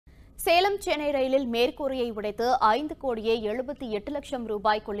சேலம் சென்னை ரயிலில் மேற்கூரையை உடைத்து 5 கோடியே 78 லட்சம்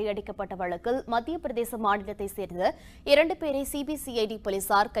ரூபாய் கொள்ளையடிக்கப்பட்ட வழக்கில் மத்திய பிரதேச மாநிலத்தைச் சேர்ந்த 2 பேரை சிபிசிஐடி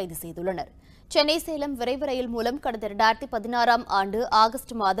போலீசார் கைது செய்துள்ளனர். சென்னை சேலம் விரைவு ரயில் மூலம் கடந்த 2016ஆம் ஆண்டு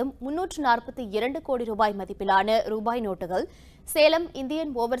ஆகஸ்ட் மாதம் 342 கோடி ரூபாய் மதிப்பிலான ரூபாய் நோட்டுகள் சேலம்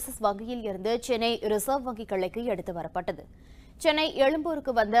இந்தியன் ஓவர்சீஸ் வங்கியில் இருந்து சென்னை ரிசர்வ் வங்கி கிளைக்கு எடுத்து வரப்பட்டது. சென்னை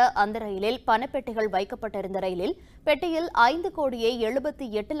எழும்பூருக்கு வந்த அந்த ரயிலில் பணப்பெட்டிகள் வைக்கப்பட்டிருந்த ரயிலில் பெட்டியில் 5 கோடியே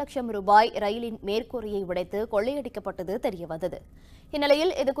 78 லட்சம் ரூபாய் ரயிலின் மேற்கூரையை உடைத்து கொள்ளையடிக்கப்பட்டது தெரியவந்தது.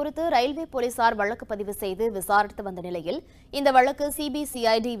 இந்நிலையில் இதுகுறித்து ரயில்வே போலீசார் வழக்கு பதிவு செய்து விசாரித்து வந்த நிலையில் இந்த வழக்கு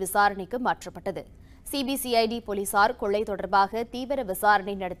சிபிசிஐடி விசாரணைக்கு மாற்றப்பட்டது. சிபிசிஐடி போலீசார் கொள்ளை தொடர்பாக தீவிர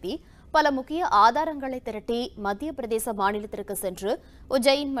விசாரணை நடத்தி பல முக்கிய ஆதாரங்களை திரட்டி மத்திய பிரதேச மாநிலத்திற்கு சென்று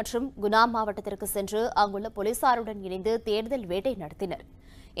உஜ்ஜைன் மற்றும் குனா மாவட்டத்திற்கு சென்று அங்குள்ள போலீசாருடன் இணைந்து தேடுதல் வேட்டை நடத்தினர்.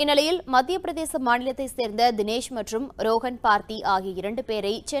 இந்நிலையில் மத்திய பிரதேச மாநிலத்தைச் சேர்ந்த தினேஷ் மற்றும் ரோஹன் பார்த்தி ஆகிய 2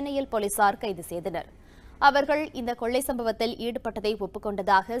 பேரை சென்னையில் போலீசார் கைது செய்தனர். அவர்கள் இந்த கொள்ளை சம்பவத்தில் ஈடுபட்டதை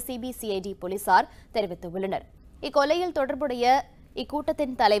ஒப்புக்கொண்டதாக சிபிசிஐடி போலீசார் தெரிவித்துள்ளனர். இக்கொலையில் தொடர்புடைய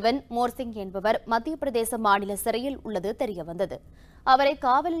இக்கூட்டத்தின் தலைவன் மோர்சிங் என்பவர் மத்திய பிரதேச மாநில சிறையில் உள்ளது தெரியவந்தது. அவரை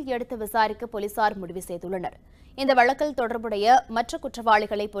காவலில் எடுத்து விசாரிக்க போலீசார் முடிவு செய்துள்ளனர். இந்த வழக்கில் தொடர்புடைய மற்ற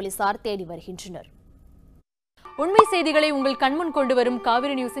குற்றவாளிகளை போலீசார் தேடி வருகின்றனர். உண்மை செய்திகளை உங்கள் கண்முன் கொண்டு வரும்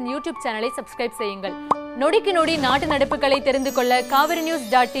காவிரி நியூஸின் யூடியூப் சேனலை சப்ஸ்கிரைப் செய்யுங்கள். நொடிக்கு நொடி நாட்டு நடப்புகளை தெரிந்து கொள்ள காவிரி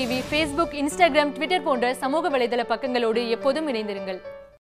நியூஸ்.tv, Facebook, Instagram, Twitter போன்ற சமூக வலைதள பக்கங்களோடு எப்போதும் இணைந்திருங்கள்.